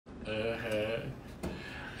Hey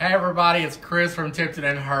everybody, it's Chris from Tipton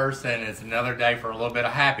and Hearst, and it's another day for a little bit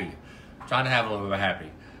of happy. Trying to have a little bit of happy.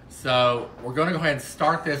 So we're going to go ahead and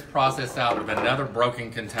start this process out with another broken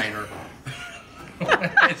container.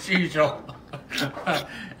 As usual.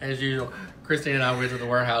 As usual. Christine and I went to the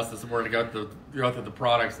warehouse this morning to go through the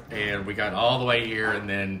products, and we got all the way here, and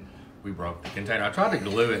then we broke the container. I tried to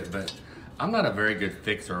glue it, but I'm not a very good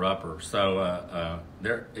fixer-upper, so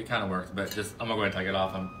it kind of works, but I'm gonna go ahead and take it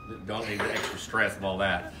off. I don't need the extra stress of all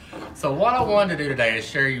that. So what I wanted to do today is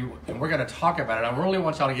share you, and we're gonna talk about it. I really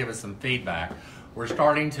want y'all to give us some feedback. We're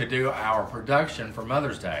starting to do our production for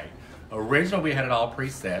Mother's Day. Originally, we had it all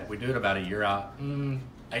preset. We do it about a year out,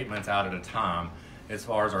 8 months out at a time, as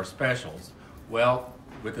far as our specials. Well,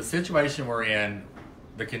 with the situation we're in,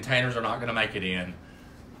 the containers are not gonna make it in.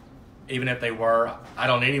 Even if they were, I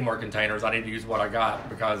don't need any more containers. I need to use what I got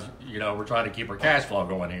because, we're trying to keep our cash flow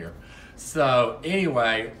going here. So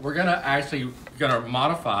anyway, we're gonna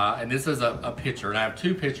modify, and this is a picture, and I have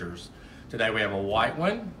two pictures today. We have a white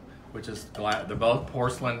one, which is glass. They're both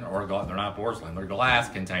porcelain, or they're not porcelain, they're glass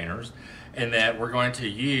containers. And that we're going to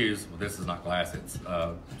use, well, this is not glass, it's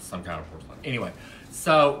some kind of porcelain. Anyway,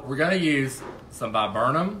 so we're gonna use some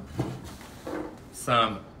viburnum,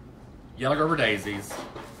 some yellow Gerber daisies,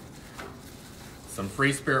 some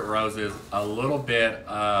free spirit roses, a little bit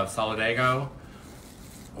of solidago,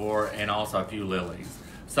 and also a few lilies.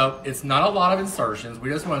 So it's not a lot of insertions. We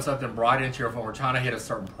just want something bright and cheerful. We're trying to hit a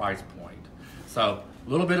certain price point. So a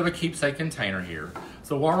little bit of a keepsake container here.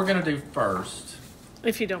 So what we're gonna do first,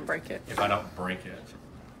 if you don't break it. If I don't break it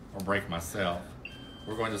or break myself,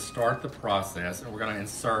 we're going to start the process, and we're gonna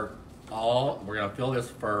we're gonna fill this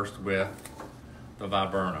first with the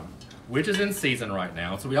viburnum, which is in season right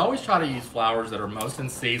now. So we always try to use flowers that are most in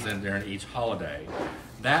season during each holiday.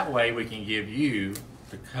 That way we can give you,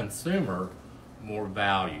 the consumer, more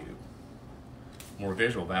value, more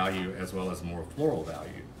visual value, as well as more floral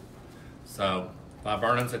value. So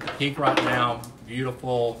viburnum's at the peak right now,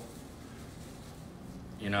 beautiful.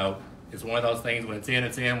 It's one of those things, when it's in,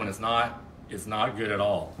 it's in. When it's not good at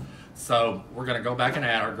all. So we're gonna go back and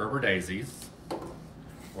add our Gerber daisies,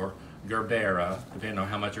 or Gerbera, depending on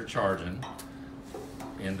how much you're charging,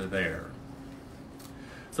 into there.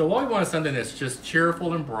 So what we want is something that's just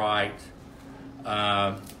cheerful and bright,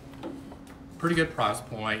 pretty good price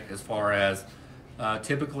point as far as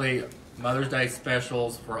typically Mother's Day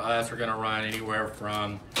specials for us are gonna run anywhere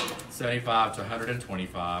from $75 to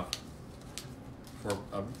 $125 for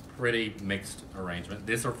a pretty mixed arrangement.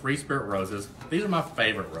 These are free spirit roses. These are my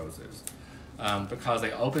favorite roses. Because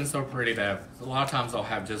they open so pretty. A lot of times they'll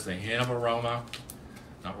have just a hint of aroma,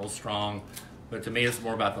 not real strong, but to me it's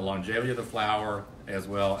more about the longevity of the flower as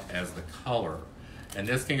well as the color. And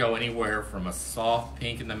this can go anywhere from a soft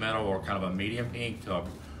pink in the middle, or kind of a medium pink, to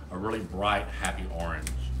a really bright, happy orange.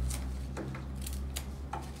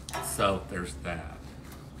 So there's that.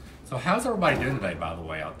 So how's everybody doing today, by the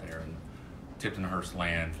way, out there in Tipton Hearst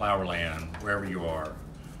land, Flower land, wherever you are?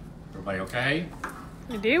 Everybody okay?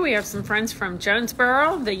 We do. We have some friends from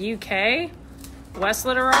Jonesboro, the UK, West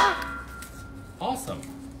Little Rock. Awesome.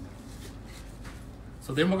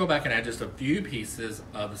 So then we'll go back and add just a few pieces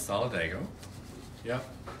of the solidago. Yep.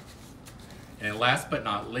 And last but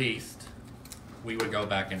not least, we would go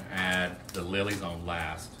back and add the lilies on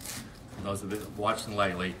last. For those of you that have watched them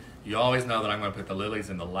lately, you always know that I'm going to put the lilies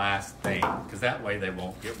in the last thing, because that way they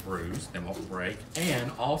won't get bruised, they won't break,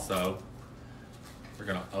 and also they're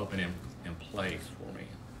going to open in place for me.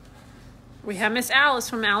 We have Miss Alice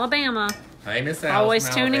from Alabama. Hey, Miss Alice. Always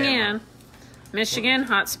from tuning Alabama. in. Michigan,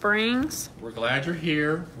 Hot Springs. We're glad you're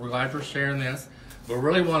here. We're glad you're sharing this. But we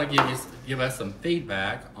really want to give us some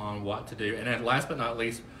feedback on what to do. And then last but not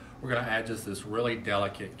least, we're going to add just this really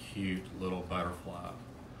delicate, cute little butterfly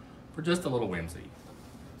for just a little whimsy.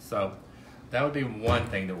 So that would be one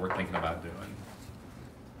thing that we're thinking about doing.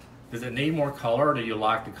 Does it need more color, or do you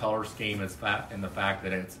like the color scheme in the fact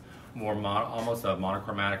that it's more almost a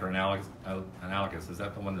monochromatic or analogous? Is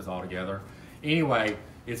that the one that's all together? Anyway,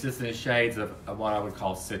 it's just in shades of what I would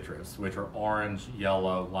call citrus, which are orange,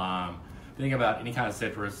 yellow, lime. Think about any kind of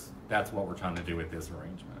citrus, that's what we're trying to do with this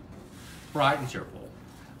arrangement. Bright and cheerful.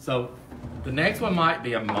 So the next one might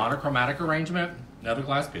be a monochromatic arrangement, another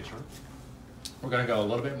glass pitcher. We're gonna go a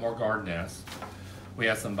little bit more garden-esque. We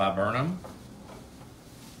have some viburnum.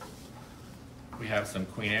 We have some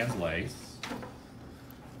Queen Anne's lace.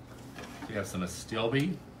 We have some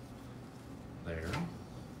Astilbe there.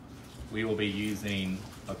 We will be using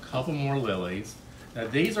a couple more lilies. Now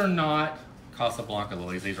these are not Casablanca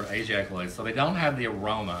lilies, these are Asiatic lilies, so they don't have the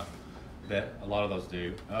aroma that a lot of those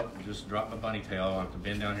do. Oh, just dropped my bunny tail. I'll have to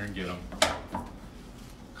bend down here and get them.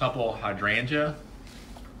 couple hydrangea,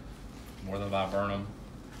 more than viburnum.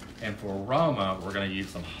 And for aroma, we're gonna use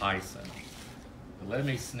some hyacinth. But let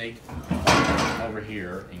me sneak over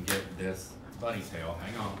here and get this bunny tail.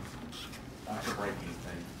 Hang on. Not to break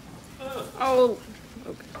anything. Oh,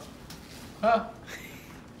 okay. Huh?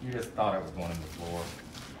 You just thought it was going in the floor.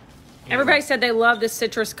 Everybody said they love the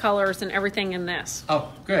citrus colors and everything in this.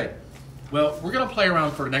 Oh, good. Well, we're going to play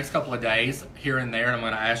around for the next couple of days here and there, and I'm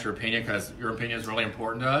going to ask your opinion because your opinion is really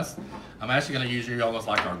important to us. I'm actually going to use you almost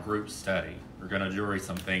like our group study. We're going to jury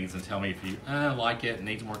some things and tell me if you like it,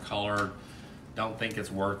 needs more color, don't think it's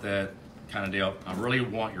worth it, kind of deal. I really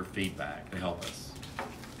want your feedback to help us.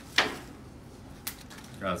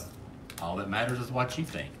 Because all that matters is what you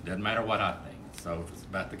think. It doesn't matter what I think. So it's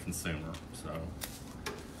about the consumer, so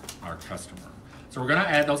our customer. So we're going to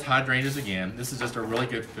add those hydrangeas again. This is just a really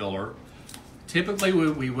good filler. Typically,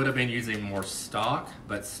 we would have been using more stock,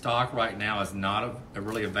 but stock right now is not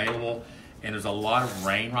really available, and there's a lot of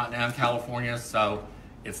rain right now in California, so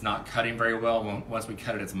it's not cutting very well. Once we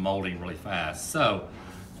cut it, it's molding really fast. So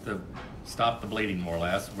to stop the bleeding more or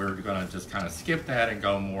less, we're going to just kind of skip that and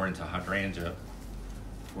go more into hydrangea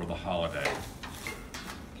for the holiday.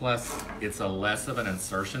 Plus, it's a less of an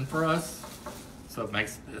insertion for us, so it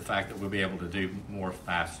makes the fact that we'll be able to do more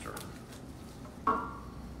faster.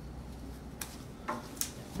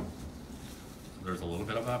 There's a little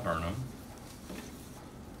bit of viburnum.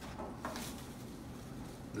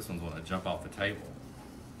 This one's going to jump off the table.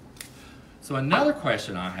 So another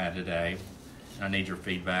question I had today, and I need your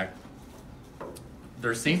feedback.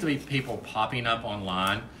 There seems to be people popping up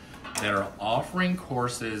online that are offering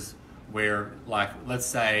courses where, like, let's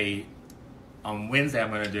say on Wednesday I'm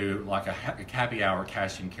going to do like a happy hour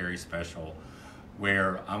cash and carry special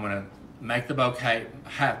where I'm going to make the bouquet,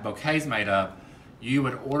 have bouquets made up. You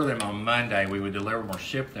would order them on Monday, we would deliver them or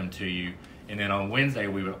ship them to you, and then on Wednesday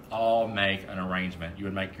we would all make an arrangement. You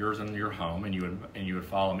would make yours in your home, and you would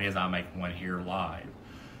follow me as I make one here live.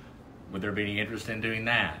 Would there be any interest in doing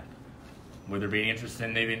that? Would there be any interest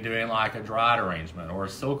in even doing like a dried arrangement or a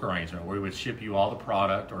silk arrangement where we would ship you all the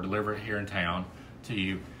product or deliver it here in town to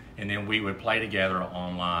you, and then we would play together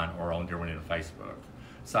online or on doing it on Facebook?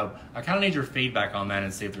 So I kind of need your feedback on that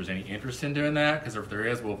and see if there's any interest in doing that, because if there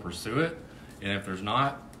is, we'll pursue it. And if there's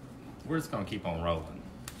not, we're just going to keep on rolling.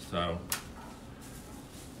 So,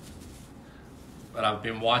 but I've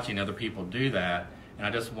been watching other people do that, and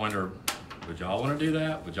I just wonder, would y'all want to do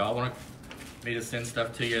that? Would y'all want me to send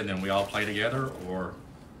stuff to you and then we all play together, or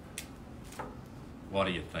what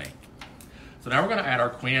do you think? So now we're going to add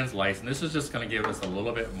our Queen Anne's lace, and this is just going to give us a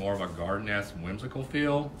little bit more of a garden-esque, whimsical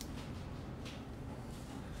feel.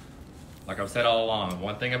 Like I've said all along,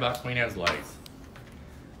 one thing about Queen Anne's lace,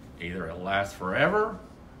 either it lasts forever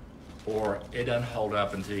or it doesn't hold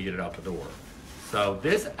up until you get it out the door. So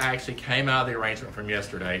this actually came out of the arrangement from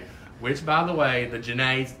yesterday, which, by the way, the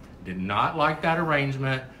Janaes did not like that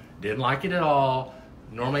arrangement, didn't like it at all.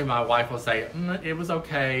 Normally my wife will say, it was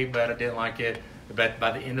okay, but I didn't like it. But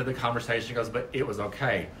by the end of the conversation, she goes, but it was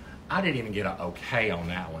okay. I didn't even get an okay on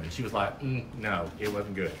that one. And she was like, no, it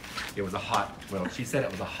wasn't good. It was a hot, well, she said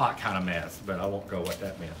it was a hot kind of mess, but I won't go what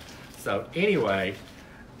that meant. So anyway,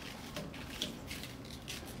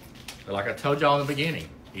 but like I told y'all in the beginning,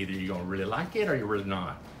 either you're going to really like it or you're really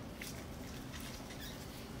not.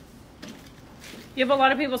 You have a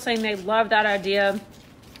lot of people saying they love that idea.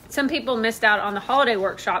 Some people missed out on the holiday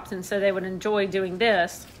workshops, and so they would enjoy doing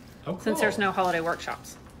this since there's no holiday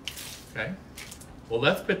workshops. Okay. Well,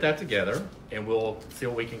 let's put that together, and we'll see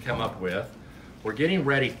what we can come up with. We're getting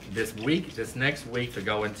ready this next week, to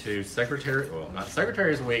go into not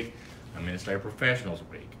Secretary's Week, Administrative Professionals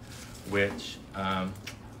Week, which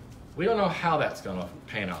we don't know how that's going to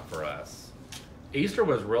pan out for us. Easter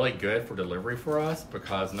was really good for delivery for us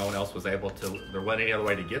because no one else was able to, there wasn't any other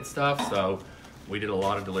way to get stuff, so we did a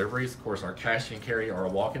lot of deliveries. Of course, our cash and carry, our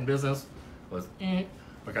walk-in business was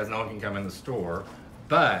because no one can come in the store.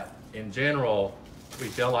 But in general, we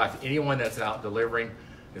feel like anyone that's out delivering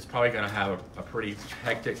is probably going to have a pretty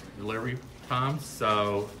hectic delivery time.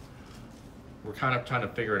 So we're kind of trying to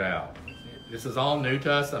figure it out. This is all new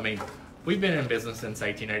to us. I mean, we've been in business since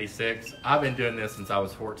 1886. I've been doing this since I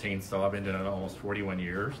was 14, so I've been doing it almost 41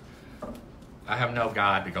 years. I have no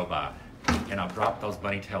guide to go by, and I've dropped those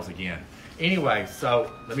bunny tails again. Anyway,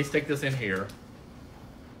 so let me stick this in here.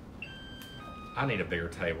 I need a bigger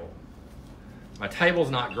table. My table's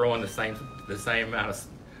not growing the same amount of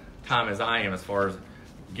time as I am, as far as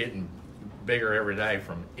getting bigger every day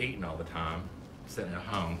from eating all the time, sitting at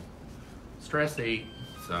home. Stress to eat.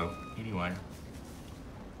 So anyway,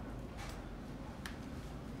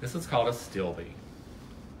 this is called a Stilby.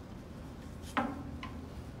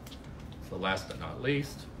 last but not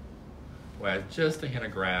least, we'll add just a hint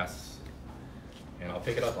of grass, and I'll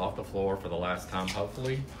pick it up off the floor for the last time,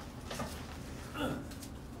 hopefully. And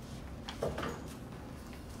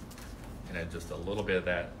add just a little bit of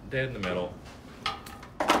that dead in the middle.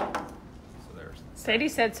 So there's. Sadie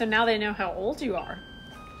said, so now they know how old you are.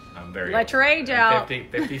 I'm very. Let your age out.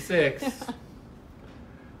 56.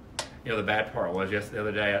 You know, the bad part was the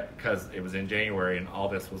other day, because it was in January and all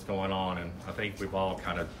this was going on, and I think we've all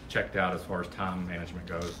kind of checked out as far as time management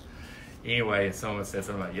goes. Anyway, someone said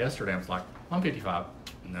something about yesterday. I was like, I'm 55.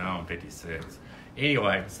 No, I'm 56.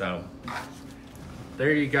 Anyway, so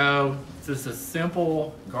there you go. It's just a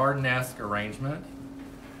simple garden-esque arrangement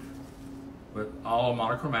with all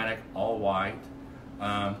monochromatic, all white,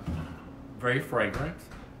 very fragrant.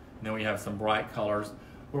 And then we have some bright colors.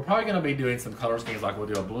 We're probably going to be doing some color schemes, like we'll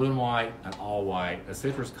do a blue and white, an all white, a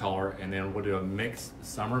citrus color, and then we'll do a mix,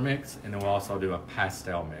 summer mix, and then we'll also do a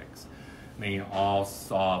pastel mix, meaning all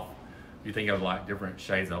soft. You think of like different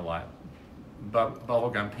shades of like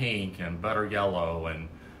bubblegum pink and butter yellow, and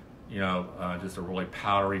you know, just a really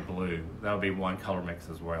powdery blue. That'll be one color mix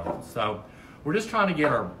as well. So we're just trying to get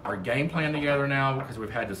our game plan together now, because we've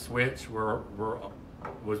had to switch. We're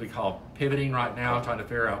what we call pivoting right now, trying to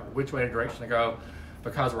figure out which way direction to go,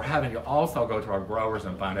 because we're having to also go to our growers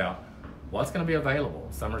and find out what's going to be available.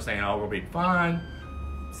 Some are saying, oh, we'll be fine.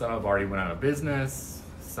 Some have already went out of business.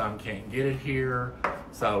 Some can't get it here.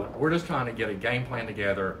 So we're just trying to get a game plan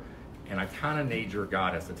together, and I kind of need your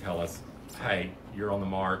guidance to tell us, hey, you're on the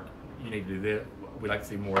mark. You need to do this. We'd like to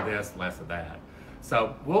see more of this, less of that.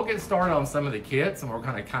 So we'll get started on some of the kits, and we're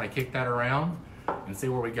going to kind of kick that around and see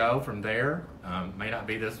where we go from there. May not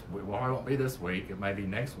be this, well, it won't be this week. It may be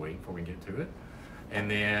next week before we get to it. And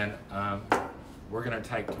then we're going to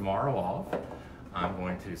take tomorrow off. I'm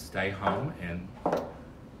going to stay home and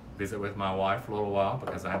visit with my wife for a little while,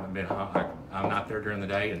 because I haven't been home. I'm not there during the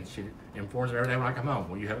day, and she informs me every day when I come home,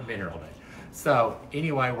 well, you haven't been here all day. So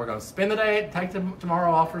anyway, we're going to spend the day, take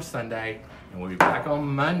tomorrow off for Sunday, and we'll be back on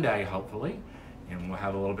Monday, hopefully, and we'll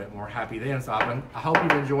have a little bit more happy then. So I hope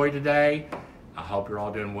you've enjoyed today. I hope you're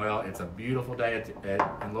all doing well. It's a beautiful day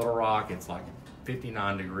in Little Rock. It's like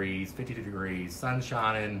 59 degrees, 52 degrees, sun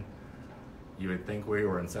shining. You would think we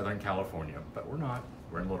were in Southern California, but we're not.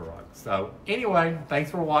 We're in Little Rock. So anyway,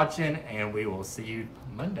 thanks for watching, and we will see you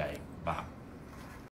Monday. Bye.